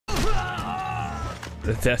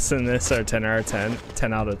The deaths in this are 10 out of 10.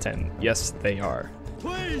 10 out of 10. Yes, they are.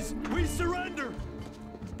 Please, we surrender.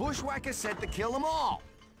 Bushwacker said to kill them all.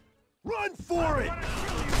 Run for it.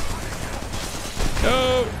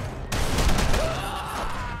 No!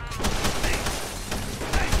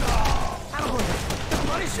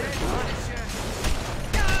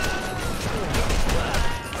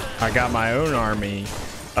 I got my own army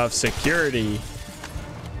of security.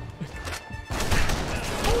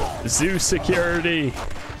 Zoo security.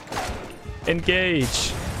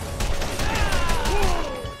 Engage.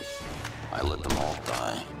 I let them all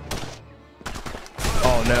die.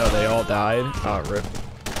 Oh no, they all died? Oh, rip.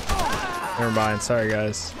 Never mind, sorry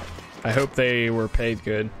guys. I hope they were paid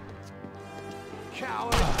good.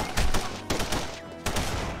 Coward.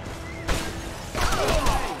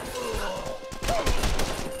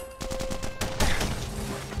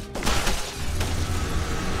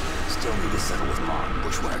 Still need to settle with Mom and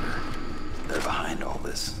Bushwacker. They're behind all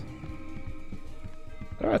this.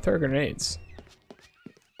 How do I throw grenades?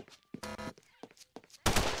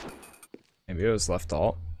 Maybe it was left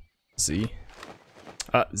alt. Z.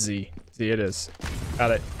 Z. Z it is.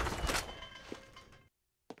 Got it.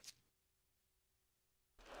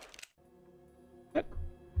 What?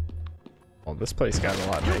 Oh, this place got a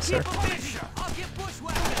lot nicer.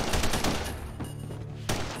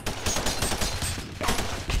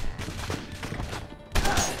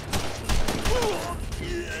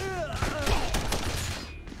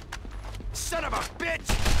 Son of a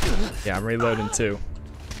bitch! Yeah, I'm reloading too.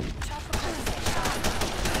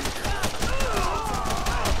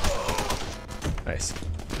 Nice.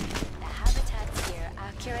 The habitats here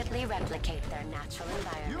accurately replicate their natural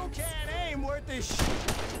environment. You can't aim worth this shit.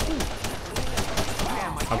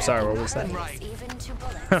 I'm sorry, what was that? Even to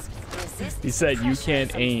bullets. Resist He said you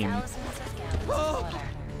can't aim. thousands of gallons of water.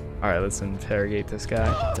 Alright, let's interrogate this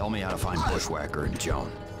guy. Tell me how to find Bushwacker and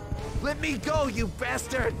Joan. Let me go, you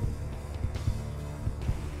bastard!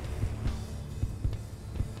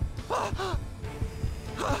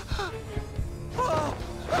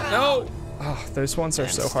 No! Oh, those ones are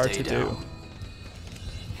so hard to do.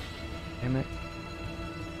 Damn it.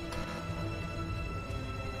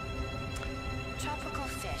 Tropical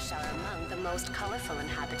fish are among the most colorful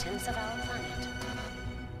inhabitants of our planet.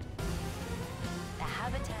 The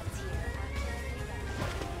habitats here accurately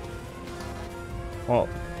replicate Well,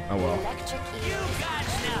 oh well. electric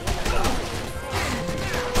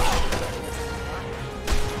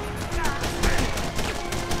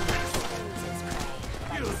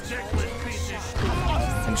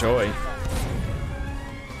Enjoy.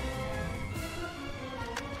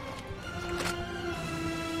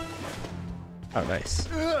 Oh, nice.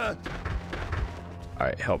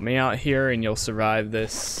 Alright, help me out here and you'll survive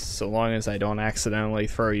this so long as I don't accidentally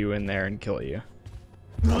throw you in there and kill you.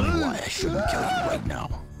 Tell me why I shouldn't kill you right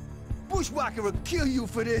now. Bushwacker will kill you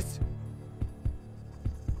for this!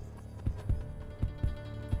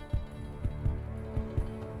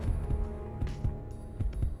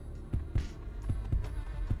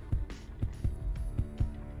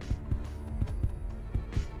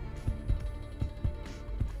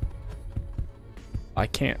 I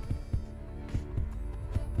can't.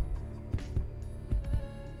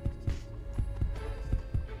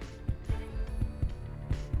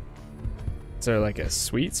 Is there like a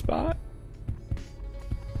sweet spot?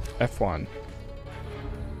 F1.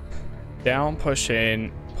 Down, push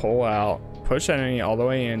in, pull out, push enemy all the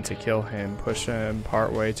way in to kill him, push him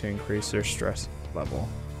part way to increase their stress level.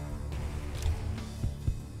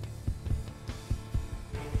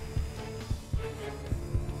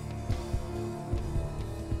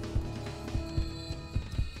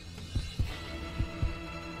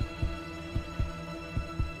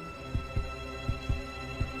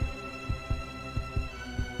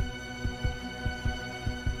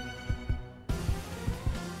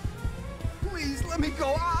 Please, let me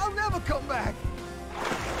go. I'll never come back.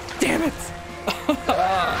 Damn it!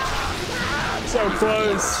 So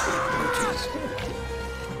close.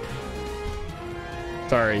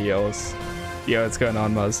 Sorry, Yos. Yo, what's going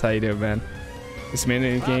on, Muzz? How you doing, man? This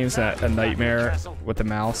mini game's a nightmare with the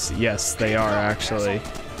mouse. Yes, they are actually.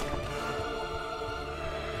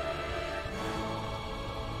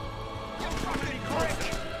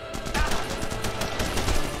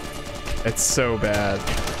 It's so bad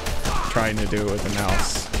trying to do it with the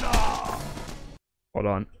mouse. Hold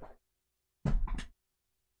on.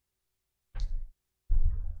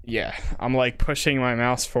 Yeah, I'm like pushing my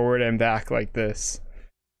mouse forward and back like this.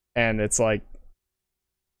 And it's like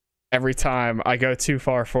every time I go too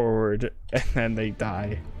far forward and then they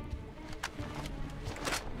die.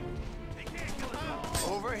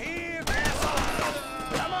 Over here,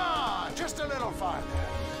 asshole. Come on, just a little farther.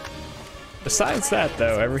 Besides that,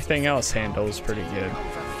 though, everything else handles pretty good.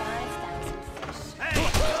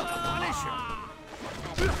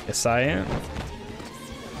 Yes, I am.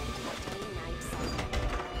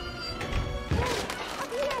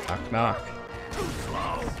 Knock, knock.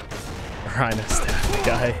 Rhino staff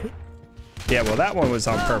guy. Yeah, well, that one was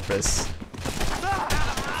on purpose.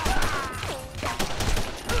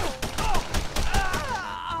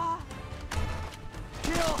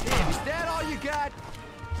 Is that all you got?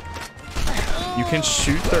 You can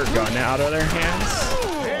shoot their gun out of their hands?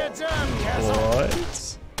 Heads up, Castle. What?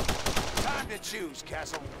 Time to choose,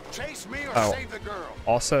 Castle. Chase me or Oh. save the girl.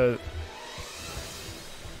 Also,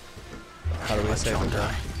 how do we save the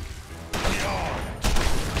girl?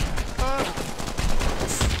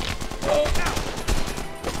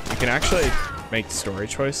 You can actually make story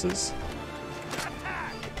choices.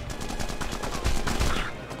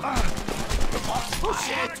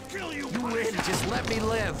 You win. Just let me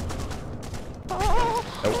live. Nope.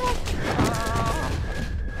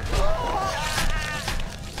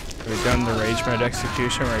 Have we done the rage mode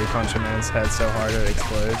execution where you punch a man's head so hard it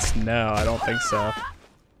explodes? No, I don't think so.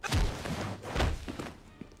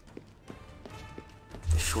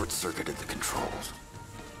 Short-circuited the controls.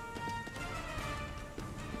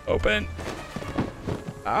 Open.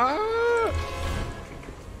 Ah!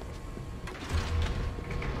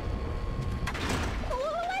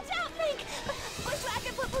 Watch out, Pink!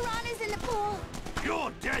 Bushwacker put piranhas in the pool.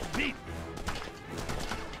 You're dead meat.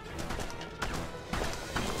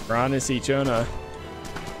 Ron is eat Jonah.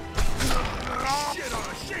 Shit on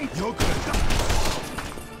a shin. You're gonna die.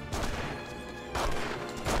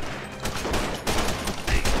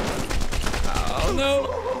 Oh no!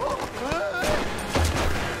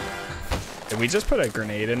 Did we just put a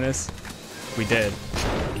grenade in this? We did.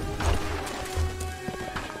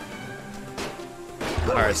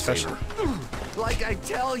 Alright, special. Like I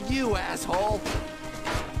tell you, asshole.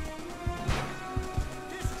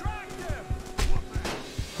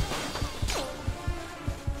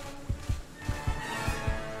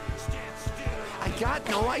 I got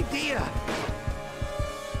no idea.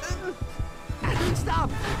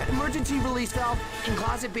 Stop! Emergency release valve in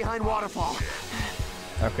closet behind waterfall.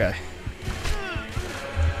 Okay.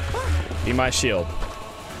 Be my shield.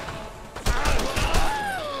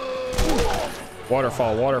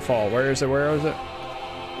 Waterfall, waterfall. Where is it? Where is it?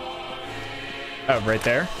 Oh, right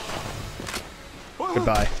there.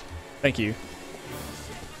 Goodbye. Thank you.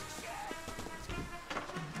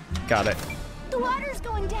 Got it. The water's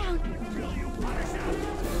going down.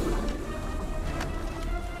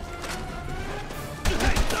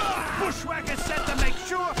 Bushwacker said to make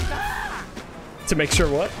sure. To make sure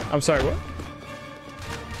what? I'm sorry, what?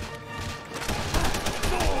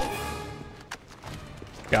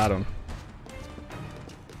 Got him.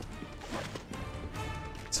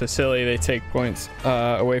 So silly, they take points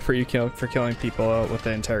away for you for killing people with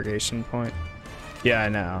the interrogation point. Yeah, I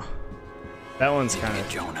know. That one's kind Get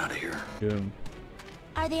of Joan out of here. doom.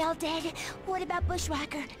 Are they all dead? What about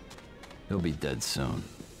Bushwacker? He'll be dead soon.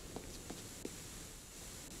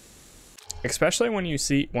 Especially when you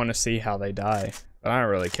want to see how they die. But I don't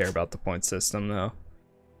really care about the point system though.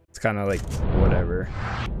 It's kind of like whatever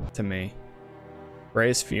to me.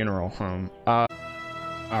 Ray's funeral home. All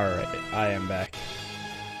right, I am back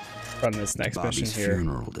from this next mission Bobby's here.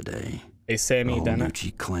 funeral today. Hey, Sammy, The whole Dennett.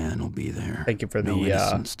 Gnucci clan will be there. Thank you for No the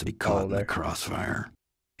innocents to be caught in there. the crossfire.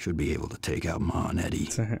 Should be able to take out Ma and Eddie.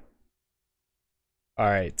 All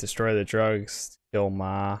right, destroy the drugs, kill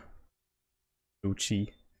Ma, Gnucci,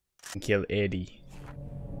 and kill Eddie.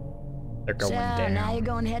 They're going down. Now you're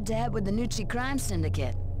going head to head with the Gnucci crime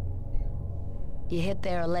syndicate. You hit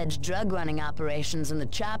their alleged drug running operations in the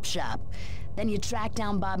chop shop. Then you tracked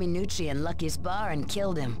down Bobby Gnucci in Lucky's bar and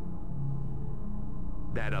killed him.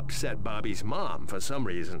 That upset Bobby's mom for some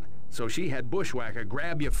reason, so she had Bushwacker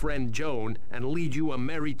grab your friend Joan and lead you a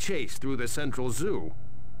merry chase through the Central Zoo.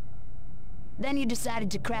 Then you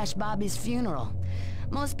decided to crash Bobby's funeral.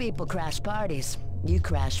 Most people crash parties. You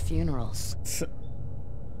crash funerals.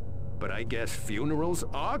 But I guess funerals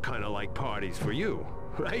are kind of like parties for you,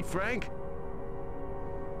 right, Frank?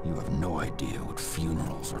 You have no idea what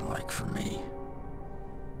funerals are like for me.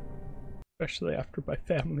 Especially after my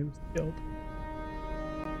family was killed.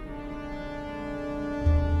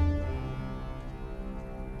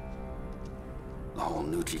 The whole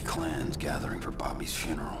Gnucci clan's gathering for Bobby's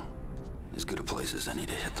funeral. As good a place as any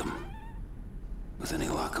to hit them. With any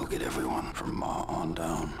luck, I'll get everyone from Ma on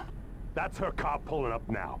down. That's her car pulling up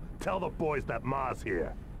now. Tell the boys that Ma's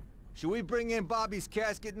here. Should we bring in Bobby's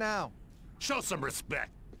casket now? Show some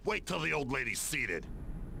respect. Wait till the old lady's seated.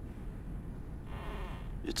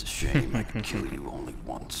 It's a shame I could kill you only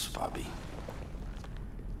once, Bobby.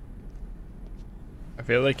 I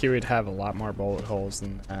feel like you would have a lot more bullet holes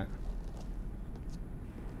than that.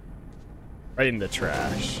 Right in the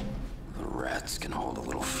trash. The rats can hold a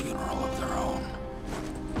little funeral of their own.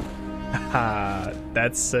 Haha,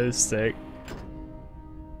 that's so sick.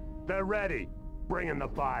 They're ready. Bring in the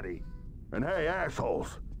body. And hey,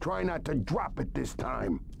 assholes, try not to drop it this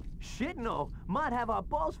time. Shit, no. Might have our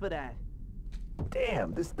balls for that.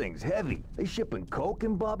 Damn, this thing's heavy. They shipping coke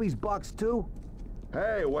in Bobby's box too?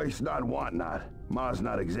 Hey, waste not, want not. Ma's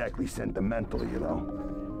not exactly sentimental, you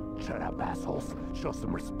know. Shut up, assholes. Show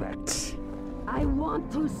some respect. I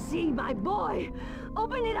want to see my boy.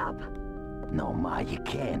 Open it up. No, Ma, you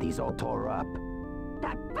can't. He's all tore up.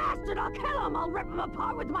 That bastard, I'll kill him. I'll rip him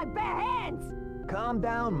apart with my bare hands. Calm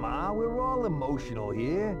down, Ma. We're all emotional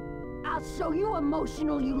here. I'll show you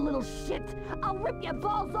emotional, you little shit. I'll rip your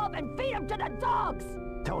balls off and feed them to the dogs.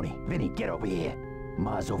 Tony, Vinny, get over here.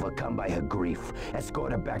 Ma's overcome by her grief.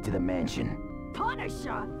 Escort her back to the mansion.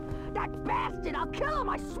 Punisher? That bastard, I'll kill him,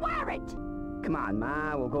 I swear it. Come on,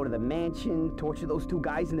 Ma. We'll go to the mansion, torture those two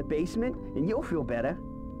guys in the basement, and you'll feel better.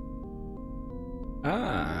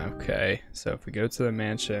 Ah, okay. So if we go to the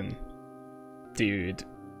mansion, dude.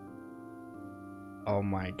 Oh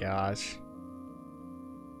my gosh.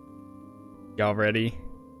 Y'all ready?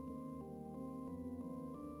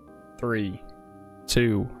 3,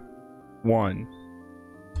 2, 1.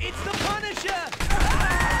 It's the Punisher!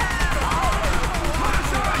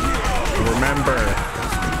 Remember,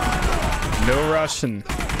 no Russian.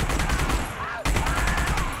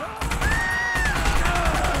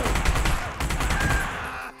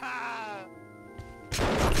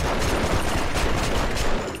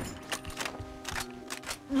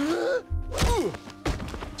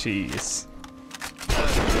 Jeez.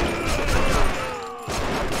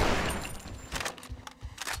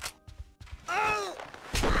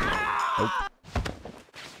 Nope.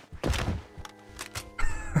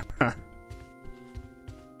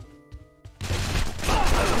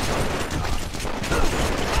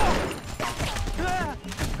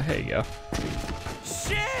 There you go.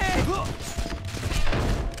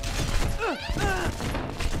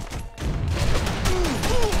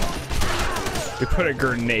 We put a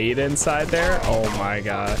grenade inside there? Oh my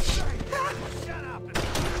gosh.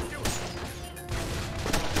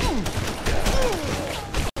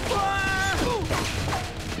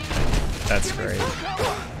 That's great.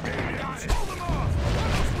 There we go.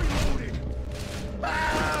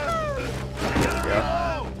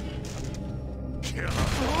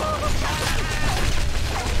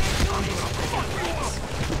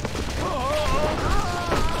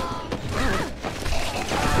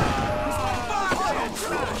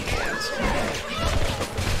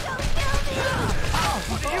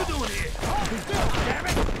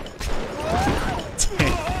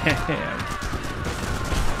 Damn.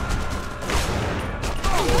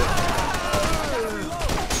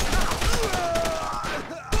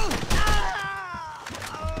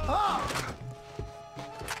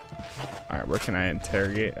 Alright, where can I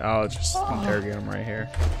interrogate? I'll just interrogate him right here.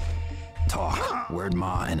 Talk. Where'd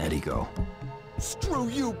Ma and Eddie go? Screw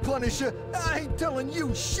you, Punisher! I ain't telling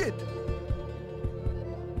you shit!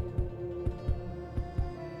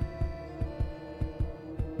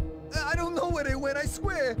 I don't know where they went, I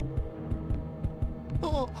swear!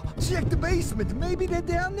 Oh, check the basement, maybe they're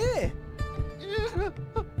down there!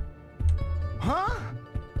 Huh?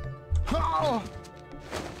 Oh.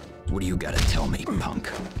 What do you gotta tell me, punk?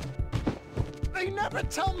 They never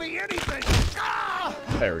tell me anything! Ah!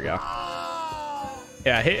 There we go.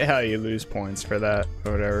 Yeah, I hate how you lose points for that,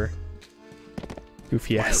 or whatever.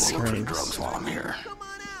 Goofy ass Look for screams. drugs while I'm here.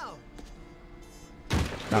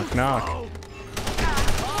 Knock, knock.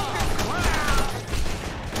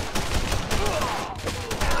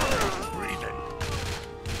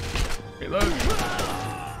 Reload.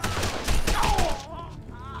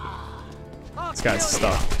 This guy's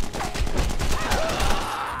stuck.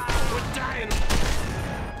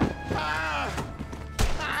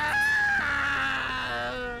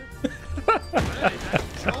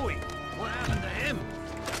 Joey, what happened to him?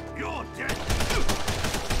 You're dead.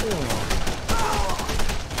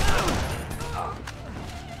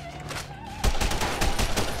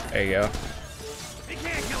 There you go.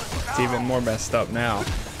 It's even more messed up now.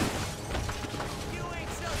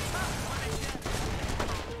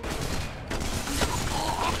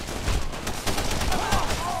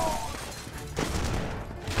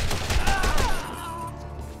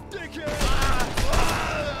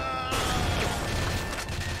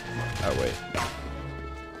 Oh wait.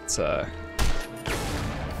 It's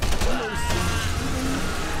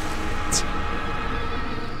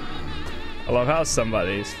I love how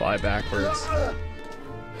somebody's fly backwards.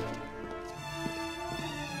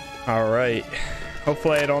 All right.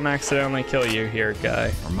 Hopefully I don't accidentally kill you here,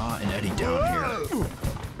 guy. Ma and Eddie down here.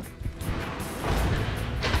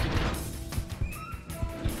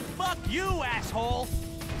 Fuck you, asshole!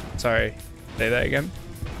 Sorry. Say that again.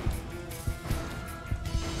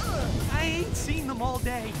 I ain't seen them all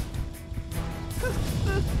day.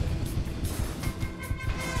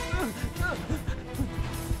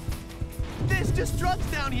 There's just drugs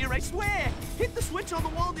down here, I swear. Hit the switch on the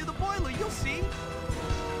wall near the boiler, you'll see.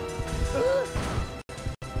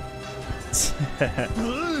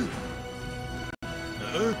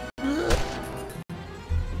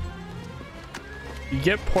 You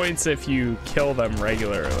get points if you kill them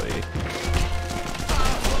regularly,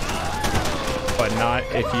 but not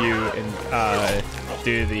if you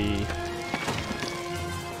do the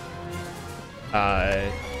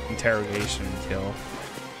interrogation kill.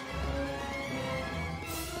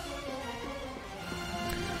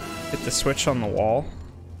 Hit the switch on the wall,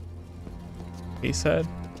 he said.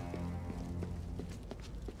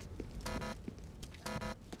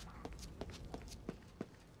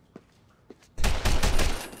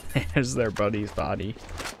 There's their buddy's body.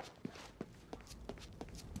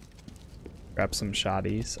 Grab some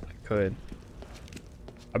shotties. I could.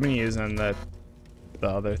 I've been using the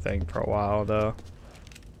other thing for a while though.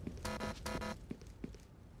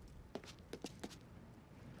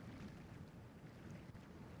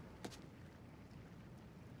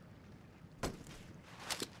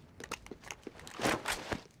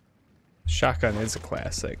 Shotgun is a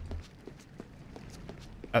classic.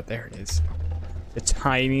 Oh, there it is. A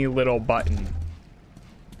tiny little button.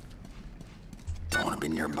 Don't want to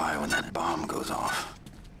be nearby when that bomb goes off.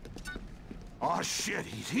 Oh shit,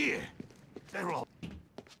 he's here. They're all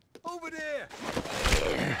Over there.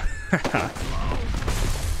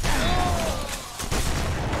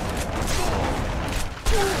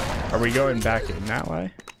 Are we going back in that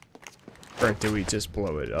way? Or do we just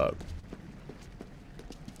blow it up?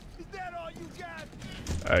 Is that all you got?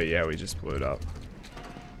 Oh yeah, we just blew it up.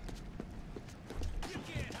 You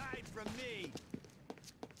can't hide from me.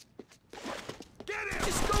 Get him!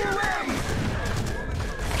 Just go away!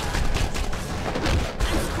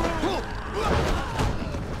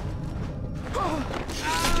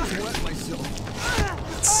 Just wet myself.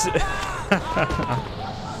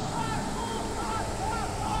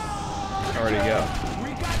 Where'd he go? We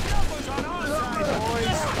got numbers on our side,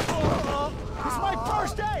 boys. It's my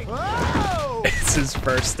first day. Oh! It's his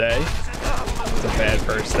first day. It's a bad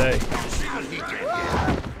first day.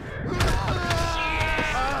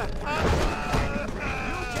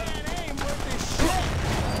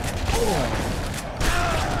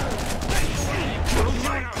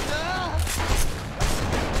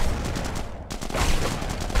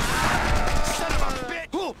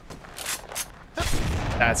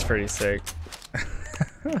 That's pretty sick.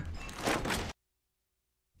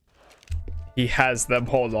 He has them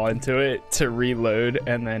hold on to it to reload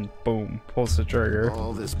and then boom, pulls the trigger.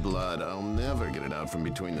 All this blood, I'll never get it out from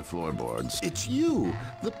between the floorboards. It's you,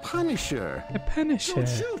 the Punisher. The Punisher. Don't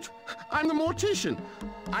shoot. I'm the mortician.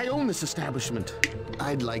 I own this establishment.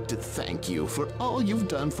 I'd like to thank you for all you've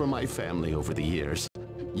done for my family over the years.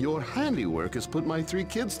 Your handiwork has put my 3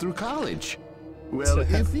 kids through college. Well,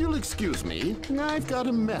 if you'll excuse me, I've got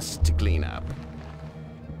a mess to clean up.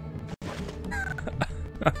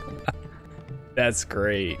 That's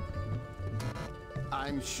great.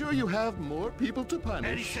 I'm sure you have more people to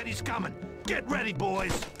punish. Eddie said he's coming. Get ready,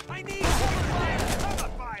 boys. I need cover fire. Cover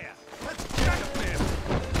fire. Let's get him.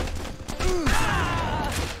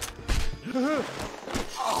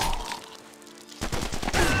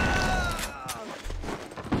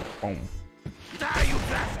 Boom. Die, you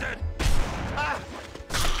bastard!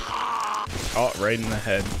 Oh, right in the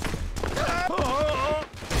head.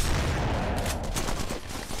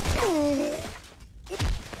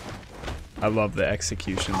 I love the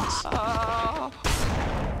executions.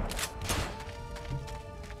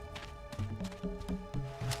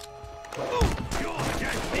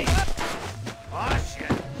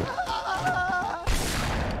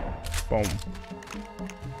 Boom.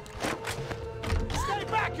 Stay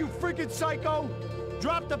back, you freaking psycho!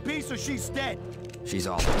 Drop the piece or she's dead. She's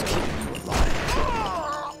all but keeping you alive.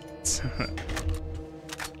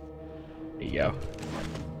 There you go.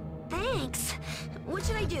 Thanks. What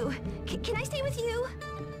should I do? Can I stay with you?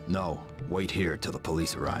 No, wait here till the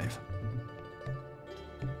police arrive.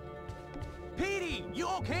 Petey, you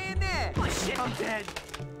okay in there? Oh shit, I'm dead.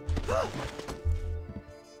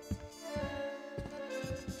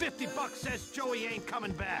 $50 says Joey ain't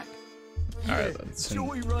coming back. Alright, let's see.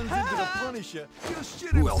 Joey runs into the Punisher. He'll shit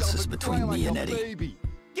Who else himself is and between cry me like and a Eddie? baby.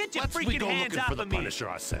 Get your Let's we freaking go hands looking off for the of me. Punisher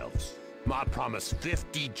ourselves. Ma promised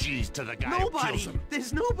 50 G's to the guy who kills Nobody! him.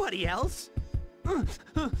 There's nobody else!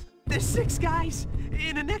 There's 6 guys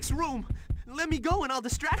in the next room. Let me go and I'll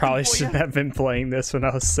distract Probably them for shouldn't ya. have been playing this when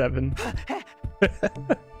I was 7.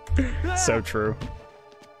 So true.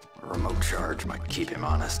 A remote charge might keep him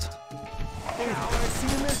honest.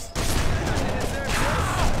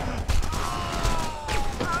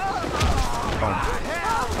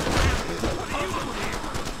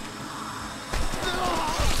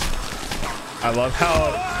 I love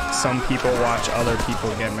how some people watch other people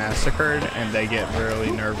get massacred and they get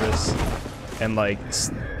really nervous and like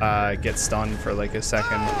get stunned for like a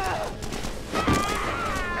second.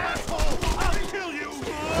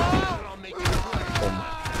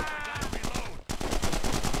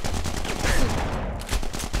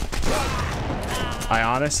 I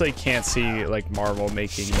honestly can't see like Marvel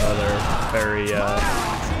making another very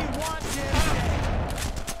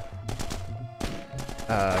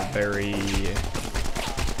very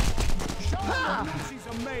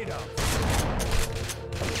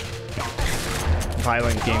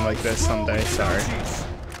violent game like this someday. Sorry,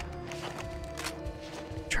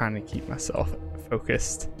 trying to keep myself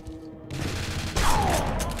focused.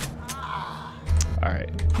 All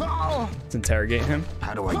right, let's interrogate him.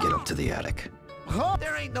 How do I get up to the attic?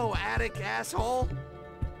 There ain't no attic, asshole.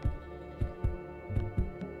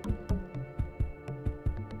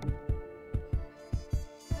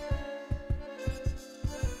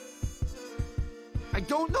 I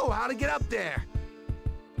don't know how to get up there.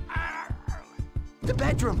 The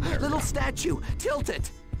bedroom, little statue, tilt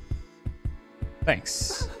it.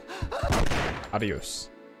 Thanks. Adios.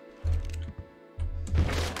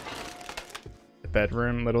 The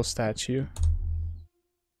bedroom, little statue.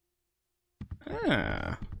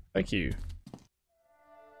 Ah, thank you.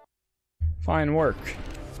 Fine work.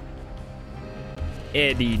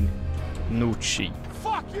 Eddie Gnucci.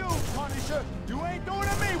 Fuck you, Punisher! You ain't doing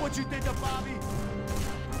to me what you did to Bobby!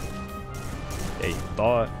 Yeah, you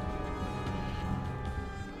thought.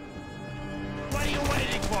 What are you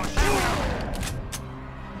waiting for? Shoot!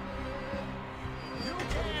 You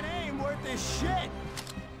can't aim worth this shit!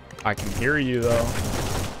 I can hear you though.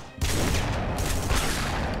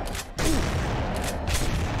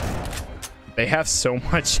 They have so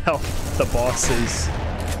much health, the bosses.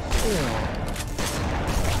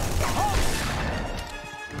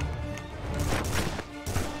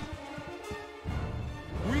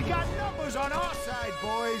 We got numbers on our side,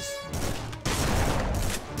 boys!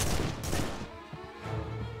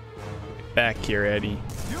 Back here, Eddie.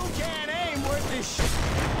 You can't aim worth this shit!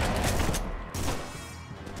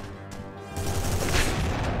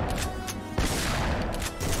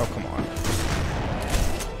 Oh, come on.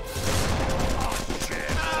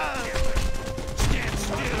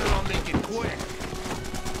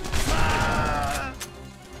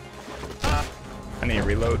 I need to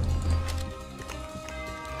reload.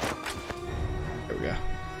 There we go.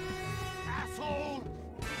 Asshole!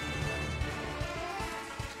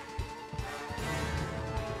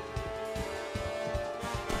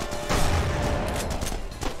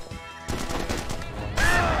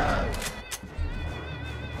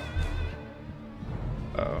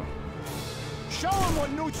 Uh-oh. Show him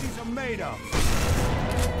what Gnucci's are made of!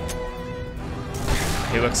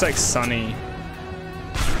 He looks like Sonny.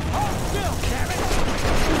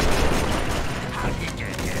 How'd you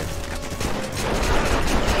get here?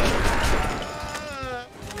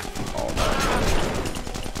 Oh no.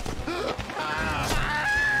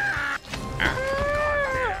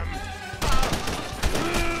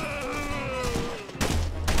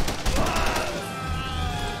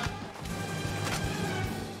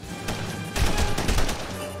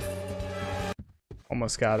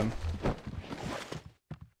 Almost got him.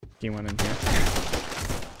 He went in here.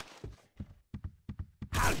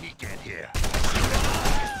 How'd he get here?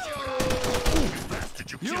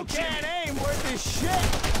 You can't aim worth this shit!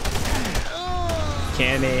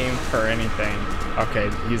 Can't aim for anything.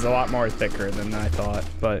 Okay, he's a lot more thicker than I thought,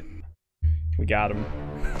 but we got him.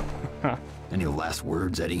 Any last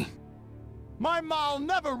words, Eddie? My ma'll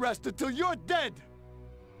never rest until you're dead!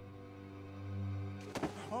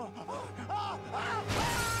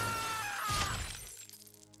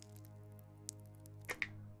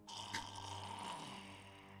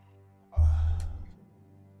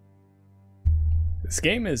 This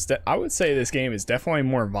game is, I would say this game is definitely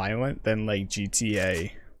more violent than like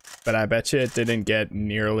GTA, but I bet you it didn't get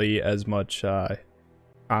nearly as much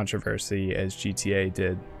controversy as GTA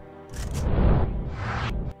did.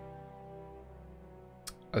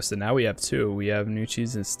 Oh, so now we have 2. We have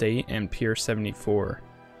Gnucci's Estate and Pier 74.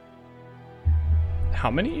 How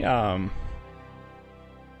many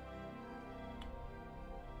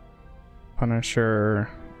Punisher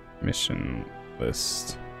mission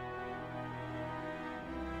list.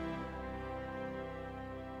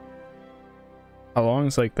 How long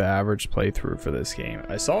is like the average playthrough for this game?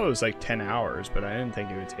 I saw it was like 10 hours, but I didn't think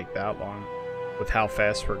it would take that long with how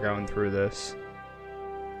fast we're going through this.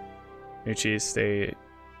 Gnucci Estate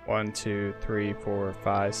 1, 2, 3, 4,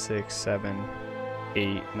 5, 6, 7,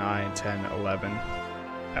 8, 9, 10, 11.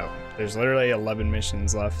 Oh, there's literally 11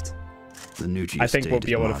 missions left. The Gnucci I think we'll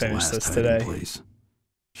be able to Ma's finish last this hiding today. place.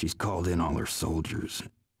 She's called in all her soldiers.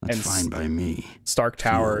 That's And fine by me. Stark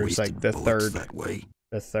Tower Fewer is like wasted the bullets third, that way.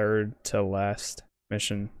 to last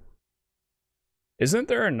mission. Isn't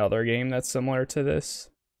there another game that's similar to this?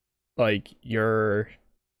 Like you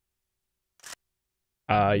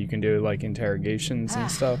can do like interrogations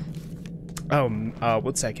and stuff. Oh,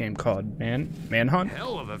 what's that game called? Manhunt?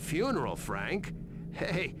 Hell of a funeral, Frank.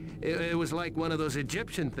 Hey, it was like one of those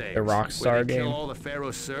Egyptian things. The Rockstar where they game. kill all the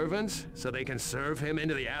pharaoh's servants so they can serve him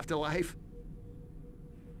into the afterlife.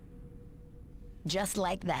 Just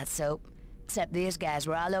like that, Soap. Except these guys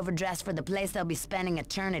were all overdressed for the place they'll be spending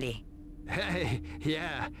eternity. Hey,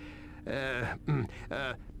 yeah.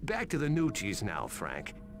 Back to the Gnucci's now,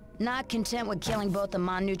 Frank. Not content with killing both the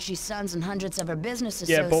Gnucci's sons and hundreds of her business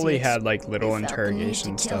associates. Yeah, Bully had like little they felt the need to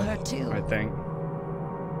interrogation kill her stuff, too. I think.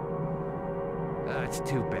 That's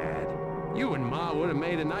too bad. You and Ma would have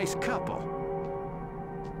made a nice couple.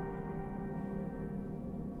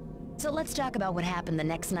 So let's talk about what happened the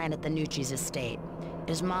next night at the Gnucci's estate.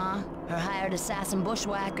 Is Ma, her hired assassin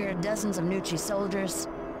Bushwacker, dozens of Gnucci soldiers.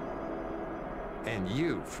 And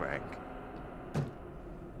you, Frank.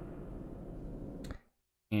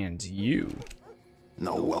 And you.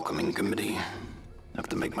 No welcoming committee. Have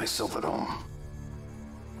to make myself at home.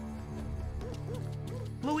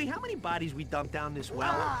 Louis, how many bodies we dumped down this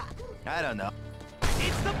well? I don't know.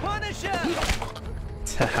 It's the Punisher!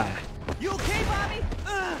 You okay, Bobby?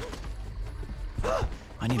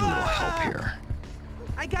 I need a little help here.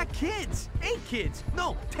 I got kids. 8 kids.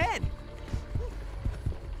 No, 10.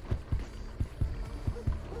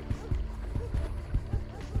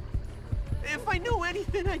 If I knew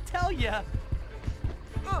anything, I'd tell you.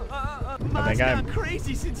 Ma's gone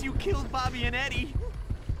crazy since you killed Bobby and Eddie.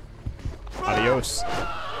 Adios. I'm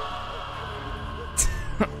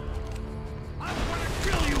gonna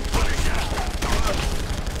kill you, Punisher!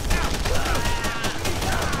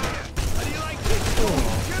 How do you like this?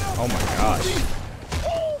 Oh my gosh.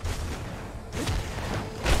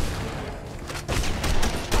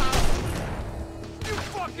 You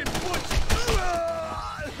fucking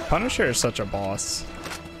butch! Punisher is such a boss.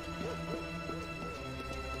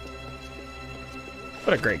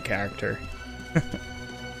 What a great character.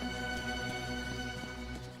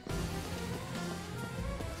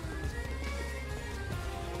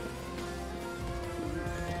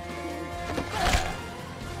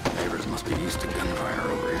 Neighbors must be used to gunfire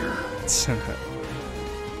over here.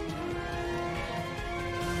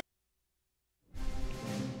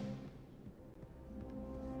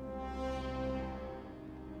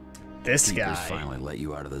 This Keepers guy. finally let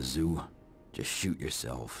you out of the zoo. Just shoot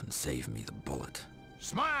yourself and save me the bullet.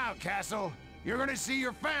 Smile, Castle. You're gonna see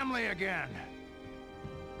your family again.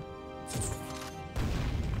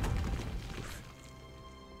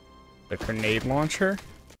 The grenade launcher?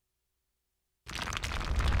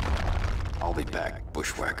 I'll be back,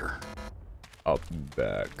 Bushwacker. I'll be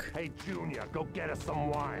back. Hey, Junior, go get us some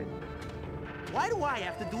wine. Why do I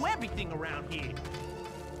have to do everything around here?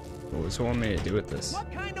 What does it want me to do with this?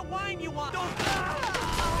 What kind of wine you want?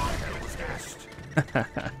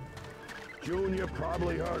 Junior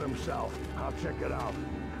probably hurt himself. I'll check it out.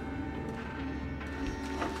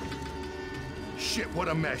 Shit, what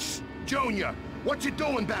a mess. Junior, what you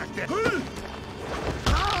doing back there?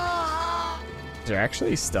 Is there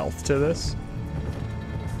actually stealth to this?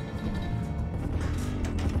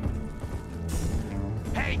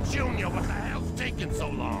 Hey, Junior, what the hell's taking so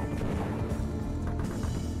long?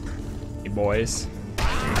 Hey, boys.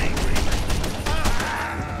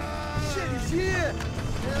 Shit, he's here!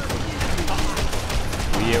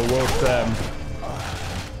 We awoke them.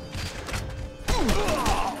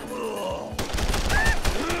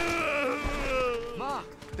 Ma,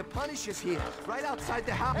 the Punisher's here, right outside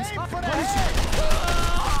the house. Aim for the head!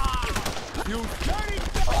 You dirty...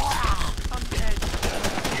 I'm dead.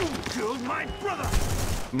 You killed my brother!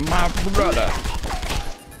 My brother.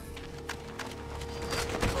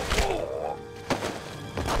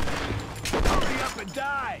 Hurry up and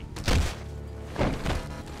die!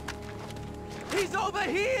 He's over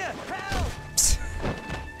here! Help!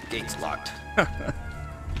 Gate's locked.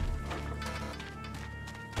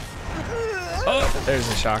 Oh, there's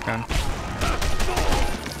a shotgun.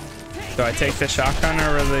 Take Do I take the shotgun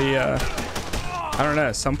or the, I don't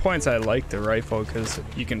know. Some points I like the rifle because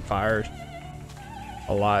you can fire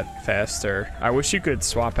a lot faster. I wish you could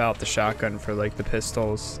swap out the shotgun for like the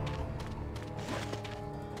pistols.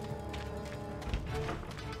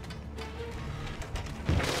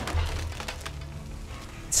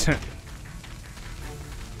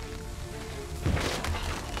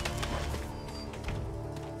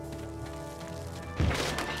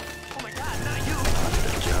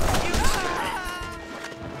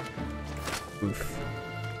 Oof.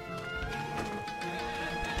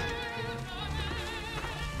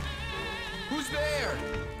 Who's there?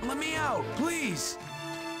 Let me out, please.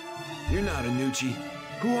 You're not a Gnucci.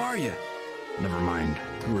 Who are you? Never mind.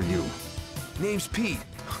 Who are you? Name's Pete.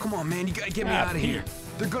 Come on, man, you gotta get me out of here.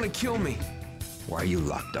 They're gonna kill me. Why are you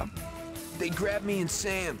locked up? They grabbed me and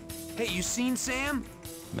Sam. Hey, you seen Sam?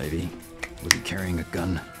 Maybe. Was he carrying a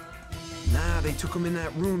gun? Nah, they took him in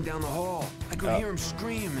that room down the hall. I could hear him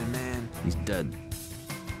screaming, man. He's dead.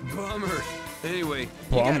 Bummer. Anyway,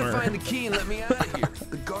 you gotta find the key and let me out of here.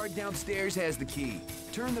 The guard downstairs has the key.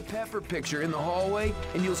 Turn the pepper picture in the hallway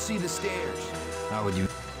and you'll see the stairs. How would you...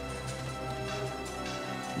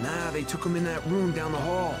 Nah, they took him in that room down the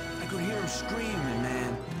hall. I could hear him screaming,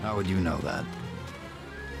 man. How would you know that?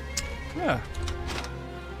 Yeah.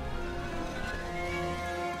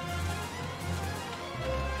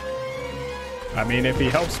 I mean, if he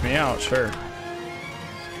helps me out, sure.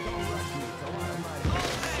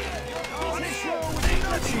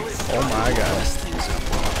 Oh my god.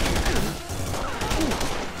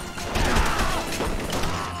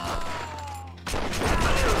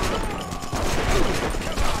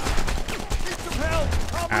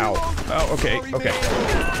 Ow. Oh, okay, okay.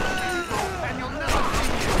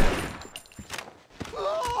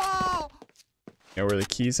 You know where the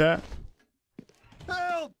key's at?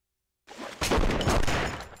 Help!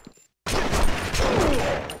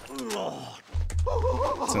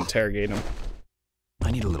 Let's interrogate him. I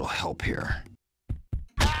need a little help here.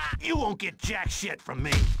 You won't get jack shit from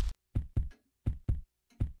me.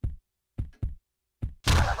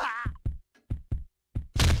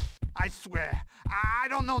 I swear, I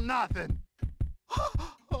don't know nothing.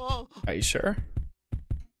 Are you sure?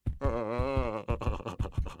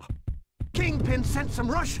 Kingpin sent some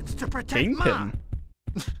Russians to protect Kingpin?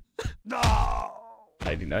 No.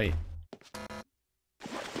 Nighty night.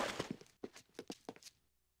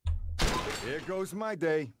 Here goes my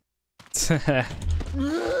day.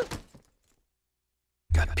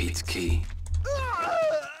 Got Pete's key.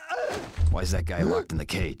 Why is that guy locked in the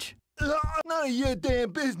cage? None of your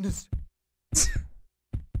damn business.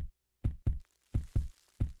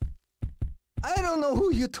 I don't know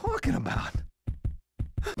who you're talking about.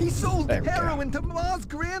 He sold heroin to Ma's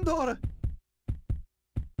granddaughter.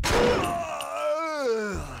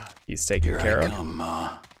 He's taken care of.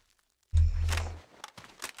 Ma.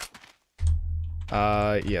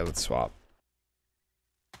 Yeah, let's swap.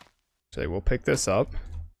 So we'll pick this up,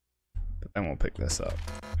 but then we'll pick this up.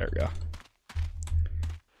 There we go.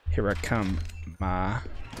 Here I come, Ma.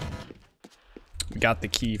 We got the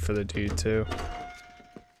key for the dude too.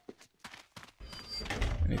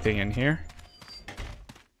 Anything in here?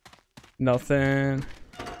 Nothing.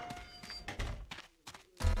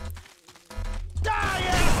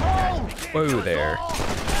 Whoa there.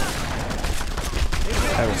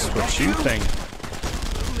 That was what you think.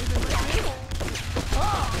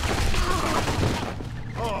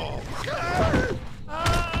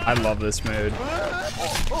 I love this mode.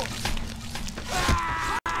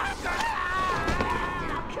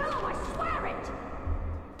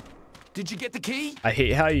 Did you get the key? I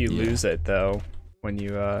hate how you lose it though when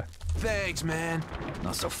you Thanks, man.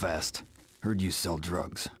 Not so fast. Heard you sell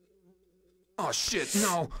drugs. Oh shit,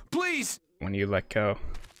 no. Please. When you let go.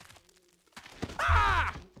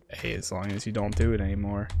 Hey, as long as you don't do it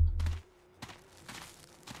anymore.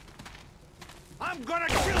 I'm gonna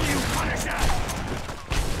kill you, Punisher!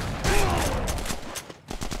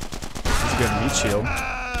 It's a good meat shield.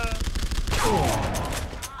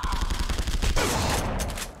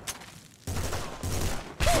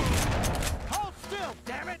 Hold still,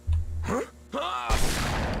 damn it!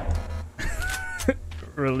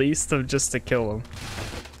 Released him just to kill him.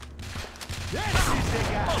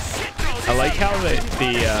 I like how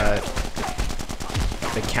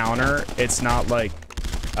the counter, it's not like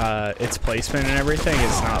its placement and everything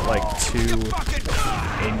is not like too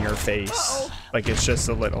in your face. Like it's just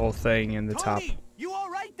a little thing in the top. You all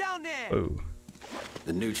right down there? Ooh.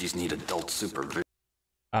 The Gnuccis need adult supervision.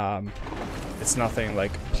 It's nothing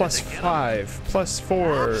like +5,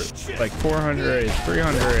 +4, like 400,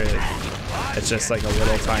 300. It's just like a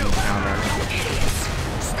little tiny counter.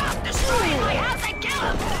 Stop this destroy my house and kill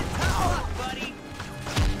him! Buddy.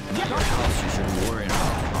 Your house you shouldn't worry about,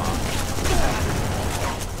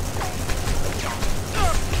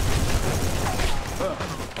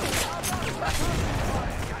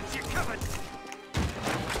 Got you covered.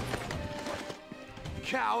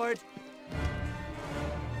 Coward.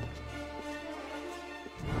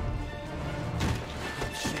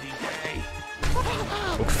 Shitty day.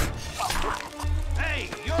 Hey,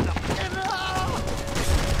 you're the...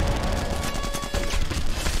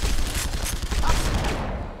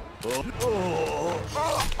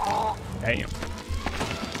 Damn.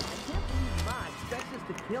 That's just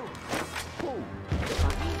to kill him.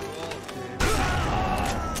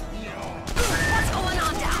 What's going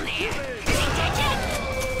on down there? Is he dead yet?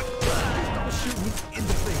 Don't shoot me in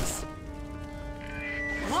the face.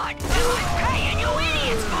 What am I paying you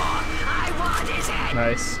idiots for? I want his head!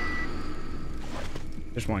 Nice.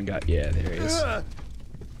 There's one guy. Yeah, there he is. All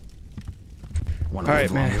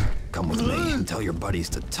right, man. Come with me and tell your buddies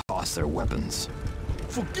to toss their weapons.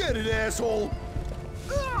 Forget it, asshole.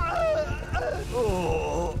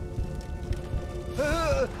 Oh.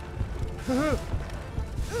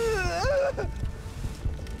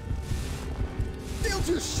 They'll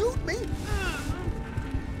just shoot me.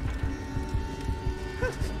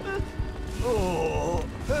 Oh.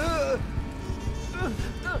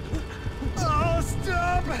 Oh,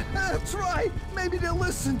 stop! That's right. Maybe they'll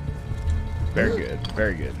listen. Very good.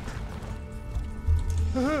 Very good.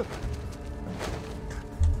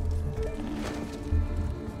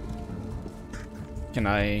 Can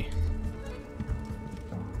I?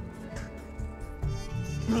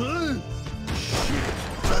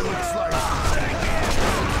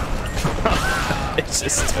 It's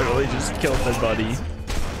just totally just killed my buddy.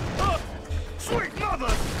 Sweet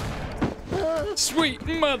mother! Sweet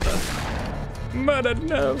mother! Mother,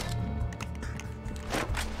 no.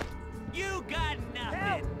 You got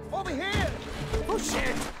nothing. Over here. Oh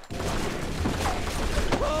shit!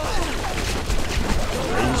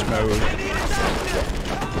 Rage mode.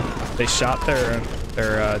 They shot their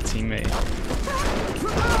teammate.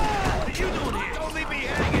 What are you doing here? Don't leave me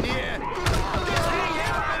hanging here.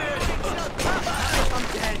 I'm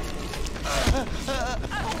dead.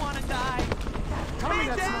 I don't want to die. Tell me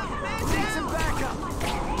that's not. Need some backup.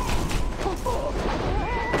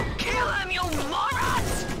 Kill him, you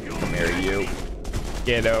morons! Marry you.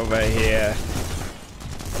 Get over here.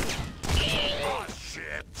 Oh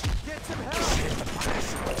shit! Get some help.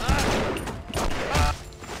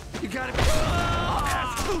 You gotta be.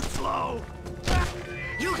 That's too slow.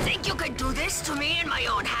 You think you could do this to me in my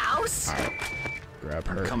own house? Grab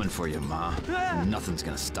her. Coming for you, Ma. Nothing's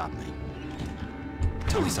gonna stop me.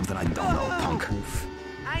 Tell me something I don't know, punk.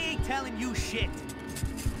 I ain't telling you shit.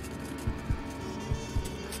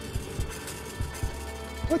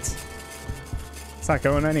 What? It's not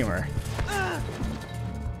going anywhere.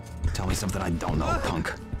 Tell me something I don't know,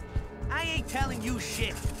 punk. I ain't telling you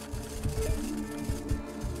shit.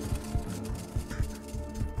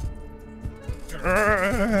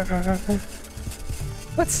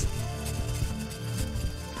 What?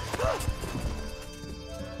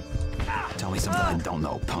 Tell me something I don't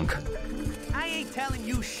know, punk. I ain't telling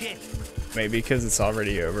you shit. Maybe because it's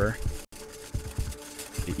already over.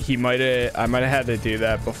 He might have. I might have had to do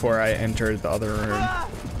that before I entered the other room.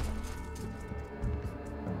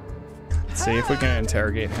 Let's see if we can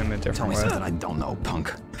interrogate him a different Tell me way. something I don't know,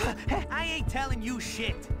 punk. I ain't telling you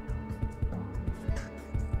shit.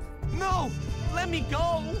 No! Let me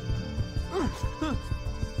go!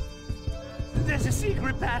 There's a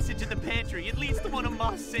secret passage in the pantry. It leads to one of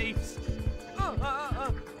Ma's safes.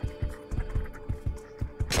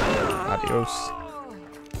 Adios.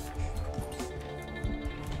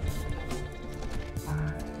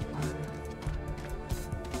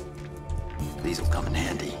 These will come in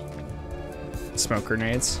handy. Smoke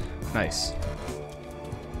grenades. Nice.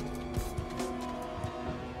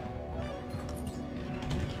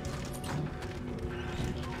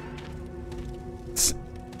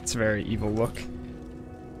 It's a very evil look.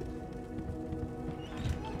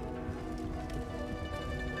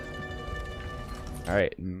 All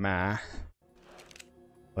right, Ma.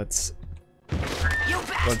 Let's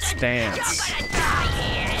dance. You're gonna die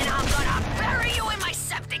here, and I'm gonna bury you in my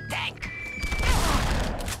septic tank.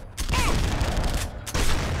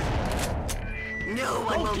 No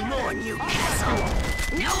one will mourn you,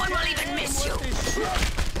 asshole. No one will even miss you.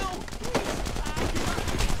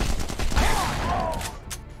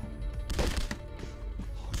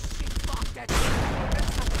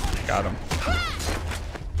 Got him.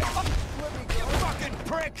 You fucking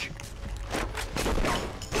prick!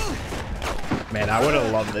 Man, I would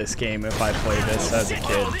have loved this game if I played this as a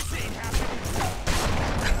kid.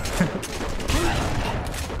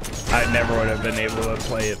 never would have been able to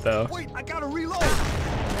play it though. Wait, I gotta reload.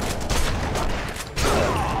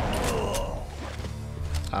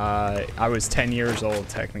 I was 10 years old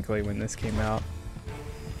technically when this came out.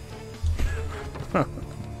 Huh.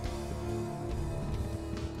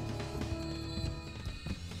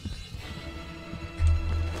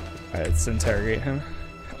 Alright, let's interrogate him.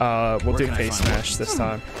 We'll do face smash this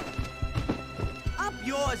time. Up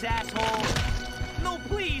yours, asshole! No,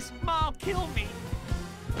 please, Mom, kill me!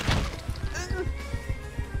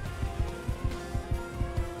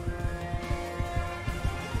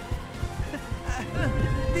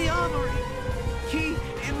 The armory! Key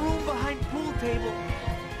in room behind pool table.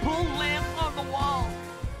 Pull lamp on the wall.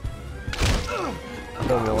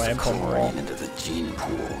 Pull the lamp on the wall. Into the gene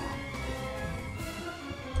pool.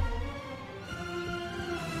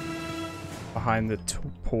 Behind the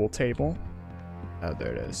pool table. Oh,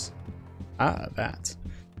 there it is. Ah, that.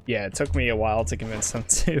 Yeah, it took me a while to convince them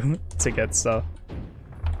to get stuff.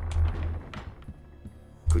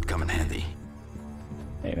 Could come in handy.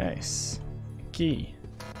 Hey, nice. Key.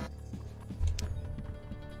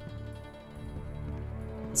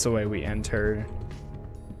 That's the way we entered.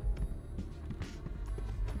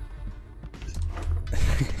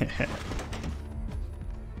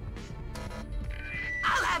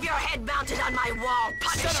 I'll have your head mounted on my wall,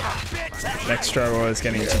 Punisher. Next struggle is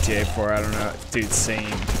getting GTA 4. I don't know. Dude,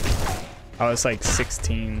 same. I was like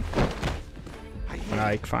 16 when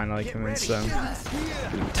I finally convinced them.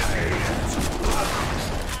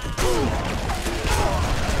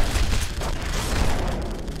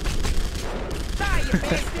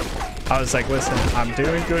 I was like, listen, I'm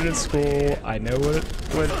doing good in school. I know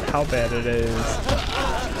how bad it is.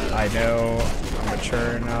 I know I'm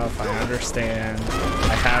mature enough. I understand.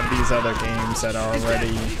 I have these other games that are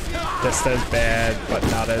already just as bad, but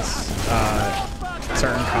not as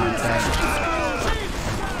certain content.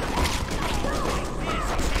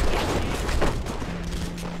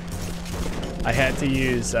 I had to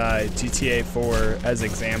use GTA 4 as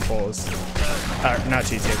examples. Not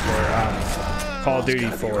GTA 4. Call of Duty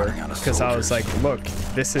 4, because I was like, look,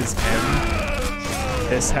 this is M.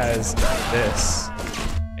 This has this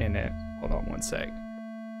in it. Hold on one sec.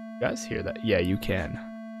 You guys hear that? Yeah, you can.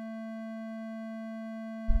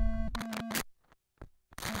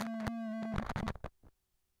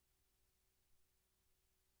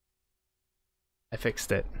 I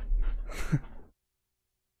fixed it.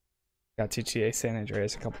 Got GTA San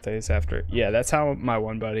Andreas a couple days after. Yeah, that's how my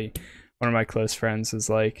one buddy, one of my close friends, is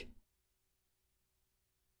like.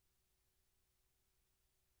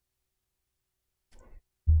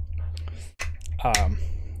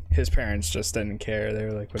 His parents just didn't care. They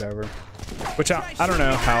were like, whatever. Which I don't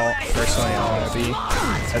know how personally I want to be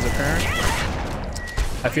as a parent.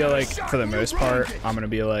 I feel like for the most part, I'm going to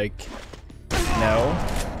be like, no.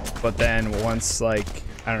 But then once, like,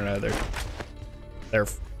 I don't know, they're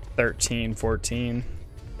 13, 14,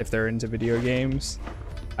 if they're into video games,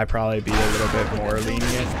 I'd probably be a little bit more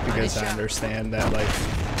lenient because I understand that, like,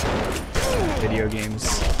 video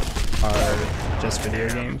games are just video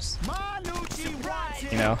games.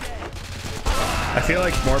 You know, I feel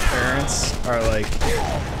like more parents are like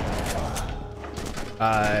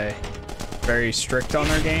very strict on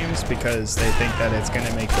their games because they think that it's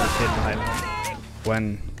gonna make their kid violent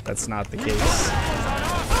when that's not the case,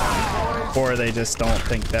 or they just don't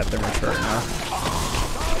think that they're mature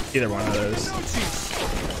enough. Either one of those.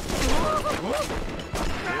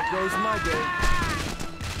 There goes my day.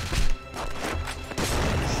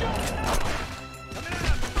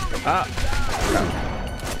 Ah.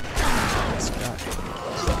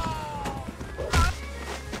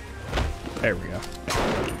 There we go.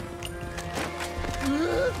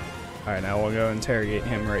 Alright, now we'll go interrogate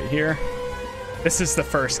him right here. This is the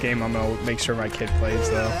first game I'm gonna make sure my kid plays,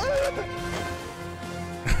 though.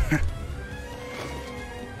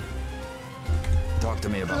 Talk to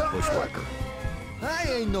me about Bushwacker. I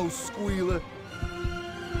ain't no squealer.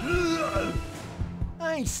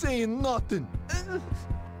 I ain't saying nothing.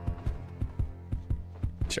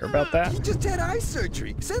 Sure about that? He just had eye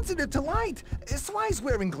surgery, sensitive to light. That's why he's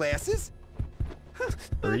wearing glasses.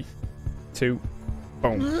 3, 2,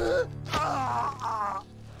 boom.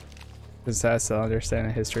 Just has to understand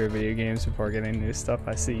the history of video games before getting new stuff.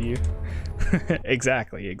 I see you.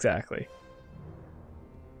 Exactly, exactly.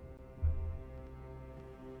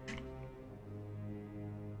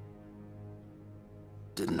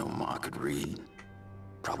 Didn't know Ma could read.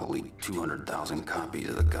 Probably 200,000 copies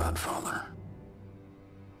of The Godfather.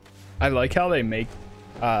 I like how they make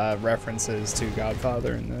references to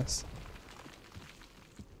Godfather in this.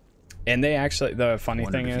 And they actually, the funny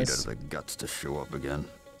thing is, he had the guts to show up again.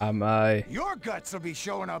 Your guts will be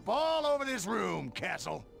showing up all over this room,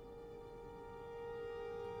 Castle.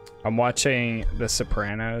 I'm watching The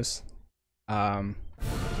Sopranos, and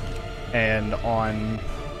on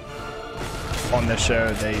the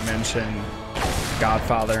show they mention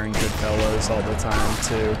Godfather and Goodfellas all the time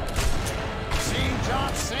too. Seen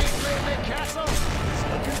John St. lately, Castle? He's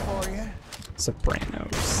looking for you.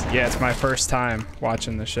 Sopranos. Yeah, it's my first time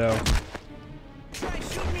watching the show.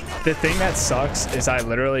 The thing that sucks is I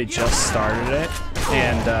literally just started it,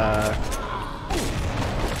 and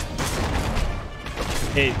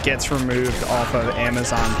it gets removed off of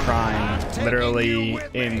Amazon Prime literally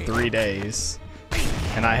in 3 days.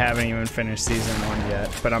 And I haven't even finished season 1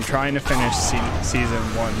 yet, but I'm trying to finish season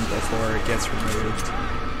 1 before it gets removed.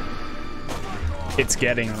 It's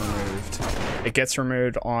getting removed. It gets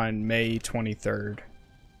removed on May 23rd.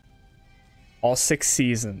 All 6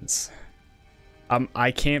 seasons.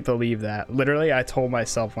 I can't believe that. Literally, I told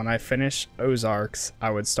myself when I finish Ozarks, I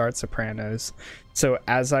would start Sopranos. So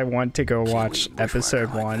as I want to go watch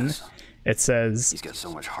episode 1, it says He's got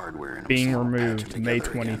so much hardware in being removed May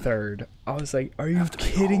 23rd. I was like, are you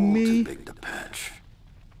kidding me?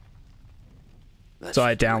 So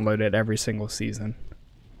I downloaded every single season.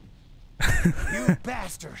 You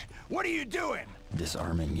bastard! What are you doing?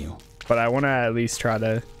 Disarming you. But I want to at least try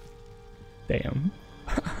to... Damn.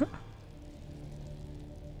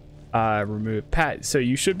 Remove Pat, so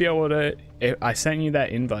you should be able to... I sent you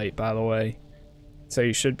that invite, by the way. So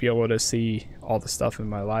you should be able to see all the stuff in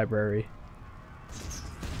my library.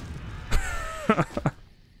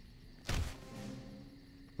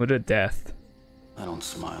 What a death. I don't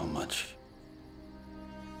smile much.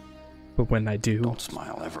 But when I do... Don't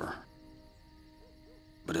smile ever.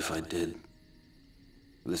 But if I did,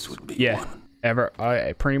 this would be one.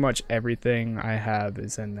 Pretty much everything I have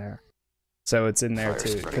is in there. So it's in there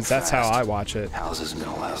too, because that's how I watch it. House isn't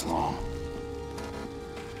gonna last long.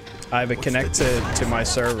 I have it connected to my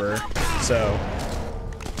server, so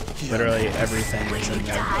literally everything is in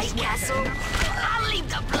there. Castle. I'll leave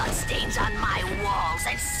the bloodstains on my walls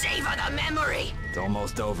and savor the memory. It's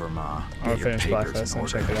almost over, Ma. I'm gonna finish Blacklist and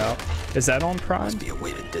check it out. Is that on Prime? Must be a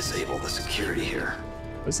way to disable the security here.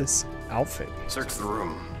 What's this outfit? Search the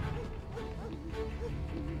room.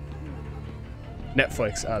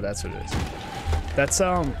 Netflix. Oh, that's what it is. That's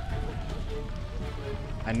I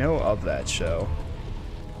know of that show.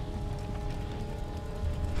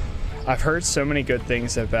 I've heard so many good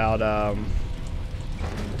things about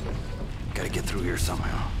Gotta get through here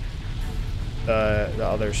somehow. The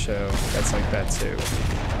other show that's like that too.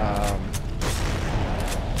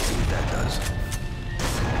 See what that does.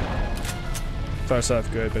 Starts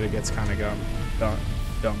off good, but it gets kind of dumb.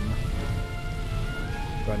 Do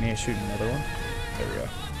I need to shoot another one? There we go.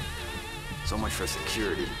 So much for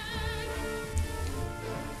security.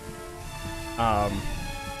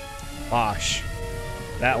 Bosh.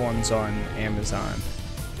 That one's on Amazon.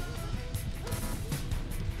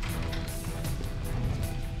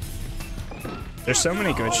 There's so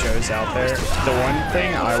many good shows out there. The one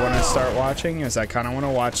thing I want to start watching is I kind of want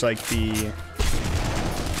to watch like the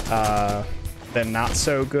not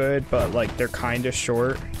so good, but like they're kind of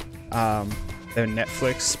short, the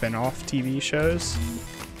Netflix spin-off TV shows,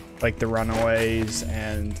 like The Runaways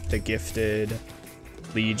and The Gifted,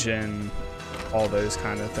 Legion, all those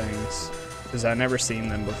kind of things, because I've never seen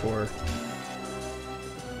them before.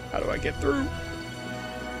 How do I get through?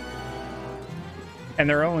 And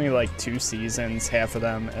they're only like 2 seasons, half of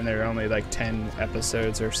them, and they're only like 10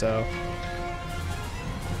 episodes or so.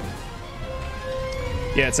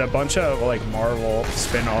 Yeah, it's a bunch of like Marvel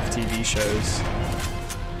spin-off TV shows.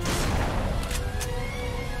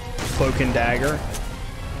 Cloak and Dagger.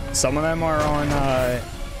 Some of them are on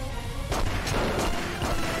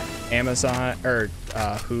Amazon or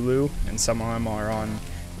Hulu, and some of them are on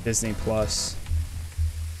Disney Plus.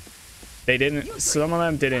 They didn't. Some of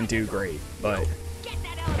them didn't do great, but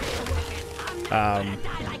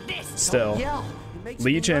still.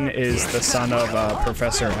 Legion is the son of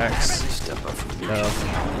Professor X.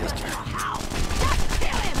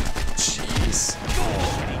 Jeez.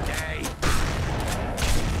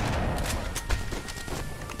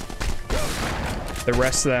 The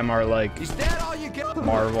rest of them are like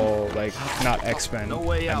Marvel, like not X-Men.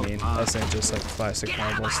 I mean, as in just like classic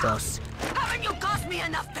Marvel stuff. Haven't you cost me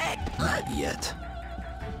enough pay? Not yet.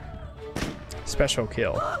 Special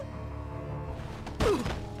kill.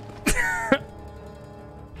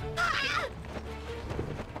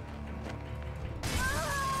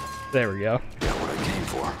 There we go. Got what I came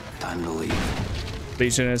for. Time to leave.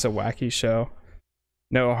 Legion is a wacky show.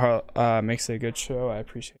 No, makes it a good show. I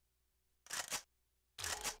appreciate it.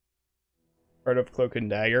 Heard of Cloak and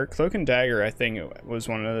Dagger? Cloak and Dagger, I think it was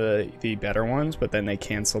one of the better ones, but then they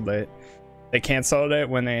canceled it. They canceled it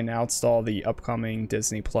when they announced all the upcoming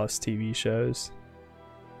Disney Plus TV shows.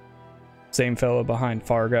 Same fella behind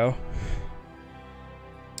Fargo.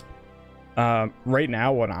 Right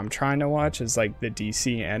now, what I'm trying to watch is like the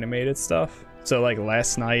DC animated stuff. So like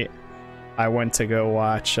last night, I went to go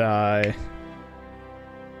watch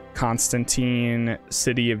Constantine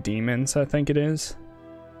City of Demons, I think it is.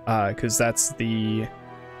 Because that's the...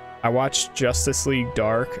 I watched Justice League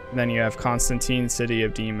Dark, then you have Constantine City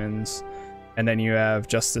of Demons, and then you have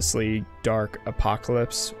Justice League Dark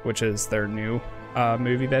Apocalypse, which is their new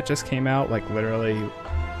movie that just came out, like literally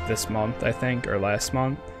this month, I think, or last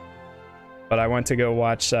month. But I went to go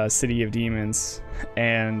watch City of Demons,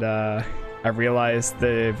 and I realized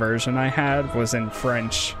the version I had was in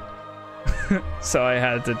French. So I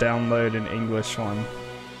had to download an English one.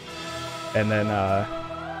 And then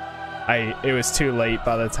it was too late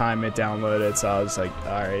by the time it downloaded, so I was like,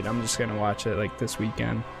 alright, I'm just gonna watch it like this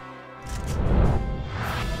weekend.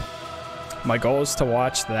 My goal is to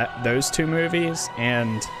watch those two movies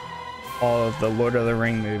and all of the Lord of the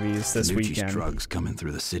Ring movies this weekend. Drugs coming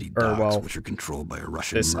through the city docks, which are controlled by a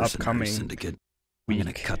Russian mercenary syndicate. We're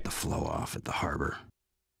gonna cut the flow off at the harbor.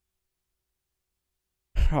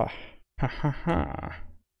 Ha ha ha ha.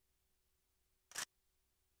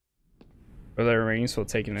 Lord of the Rings will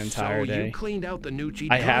take an entire day. You cleaned out the Gnucci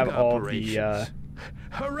I have all the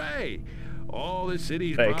hooray! All the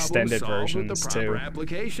city's the extended versions versions with the proper too.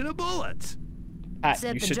 application of bullets.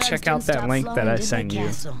 You should check out that link that I sent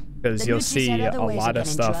you, because you'll see a lot of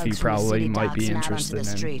stuff you probably might be interested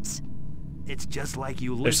in. It's just like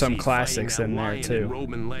There's some classics in there too.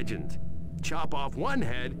 Roman legend. Chop off one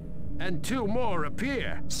head, and two more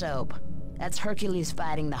appear. Soap. That's Hercules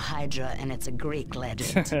fighting the Hydra, and it's a Greek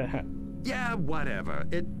legend. Yeah, whatever.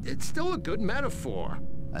 It's still a good metaphor.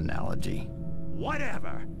 Analogy.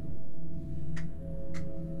 Whatever.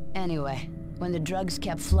 Anyway, when the drugs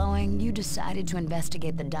kept flowing, you decided to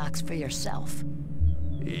investigate the docks for yourself.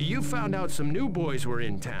 You found out some new boys were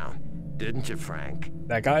in town, didn't you, Frank?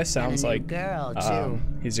 That guy sounds like girl, too.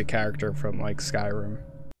 He's a character from like Skyrim.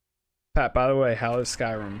 Pat, by the way, how is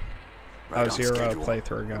Skyrim? How's your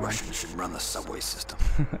playthrough going? Russians should run the subway system.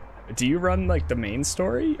 Do you run like the main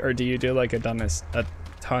story, or do you do like a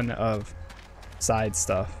ton of side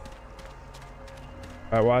stuff?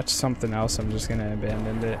 I watched something else. I'm just gonna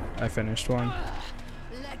abandon it. I finished one.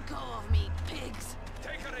 Let go of me, pigs.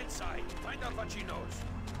 Take her inside. Find out what she knows.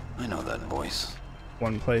 I know that voice.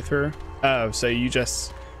 One playthrough. Oh, so are you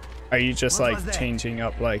just like changing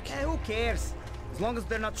up like Who cares? As long as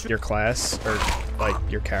they're not your class or like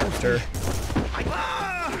your character?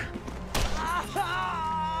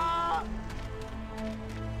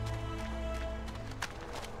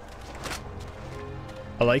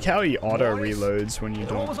 I like how he auto reloads when you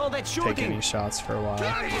don't take any shots for a while.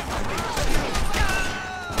 That's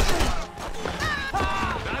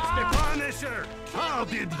the Punisher. How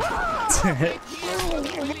did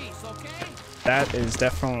That is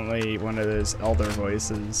definitely one of those elder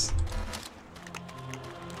voices.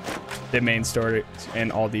 The main story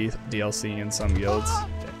and all the DLC in some guilds.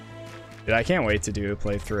 Dude, I can't wait to do a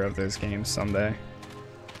playthrough of those games someday.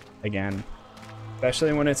 Again.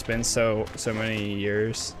 Especially when it's been so many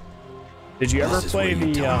years. Did you ever play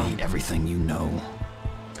the everything you know?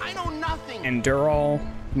 I know nothing. Endurall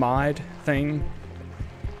mod thing?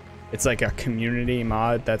 It's like a community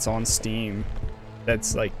mod that's on Steam.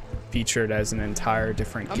 That's like featured as an entire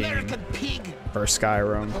different game for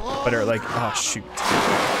Skyrim. But are like, oh shoot.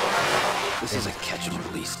 This is a catch and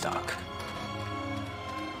release dock.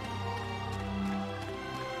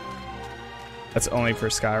 That's only for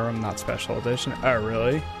Skyrim, not Special Edition. Oh,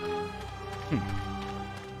 really?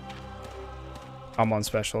 I'm on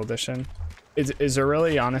Special Edition. Is there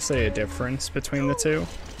really, honestly, a difference between the two?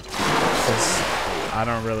 Because I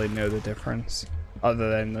don't really know the difference. Other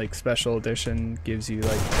than, like, Special Edition gives you,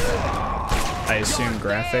 like, I assume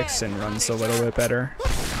graphics and runs a little bit better.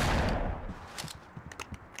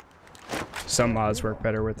 Some mods work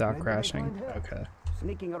better without crashing. Okay.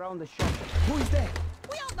 Sneaking around the shop. Who is that?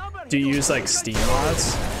 Do you use like Steam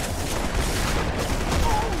mods?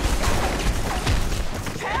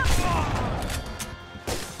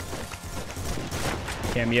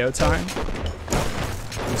 Cameo time?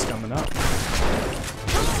 Who's coming up?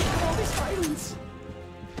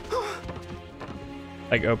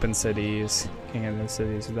 Like open cities, King of the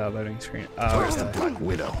cities without loading screen. Oh, where's the Black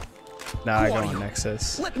Widow? Nah, I go on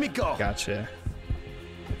Nexus. Let me go. Gotcha.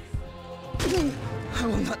 I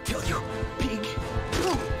will not kill you, pig.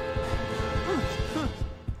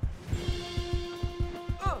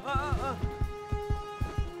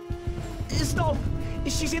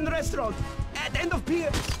 She's in the restaurant at end of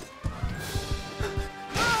pier.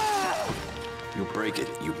 You break it,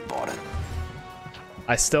 you bought it.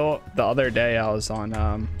 The other day I was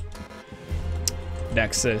on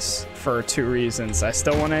Nexus for 2 reasons. I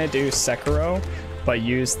still want to do Sekiro, but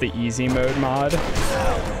use the easy mode mod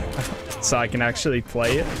so I can actually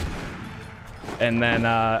play it. And then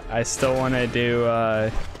I still want to do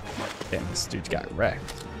damn, this dude got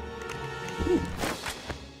wrecked. Ooh.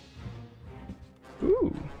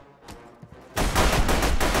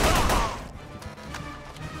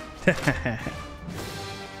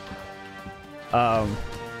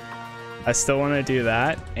 I still want to do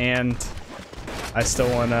that, and I still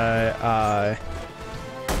want to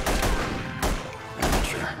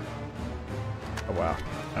oh wow,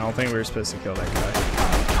 I don't think we were supposed to kill that guy.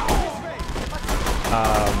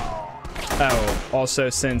 Oh, also,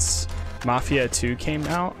 since Mafia 2 came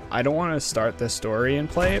out, I don't want to start the story and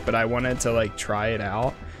play it, but I wanted to like try it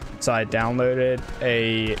out. So I downloaded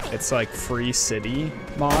it's like free city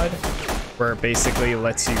mod, where it basically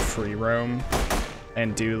lets you free roam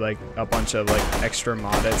and do like a bunch of like extra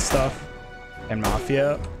modded stuff in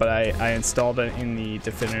Mafia. But I installed it in the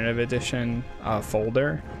definitive edition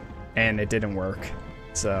folder, and it didn't work.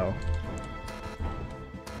 So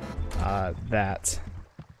that.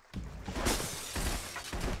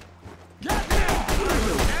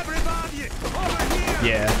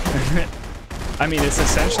 Yeah. I mean, it's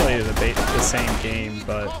essentially the same game,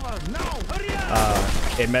 but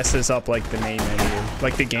it messes up like the main menu.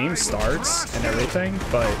 Like the game starts and everything,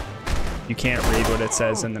 but you can't read what it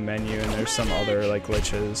says in the menu, and there's some other like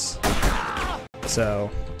glitches. So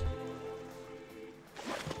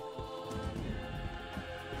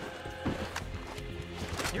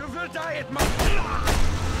You will die at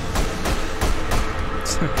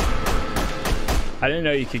I didn't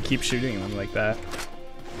know you could keep shooting them like that.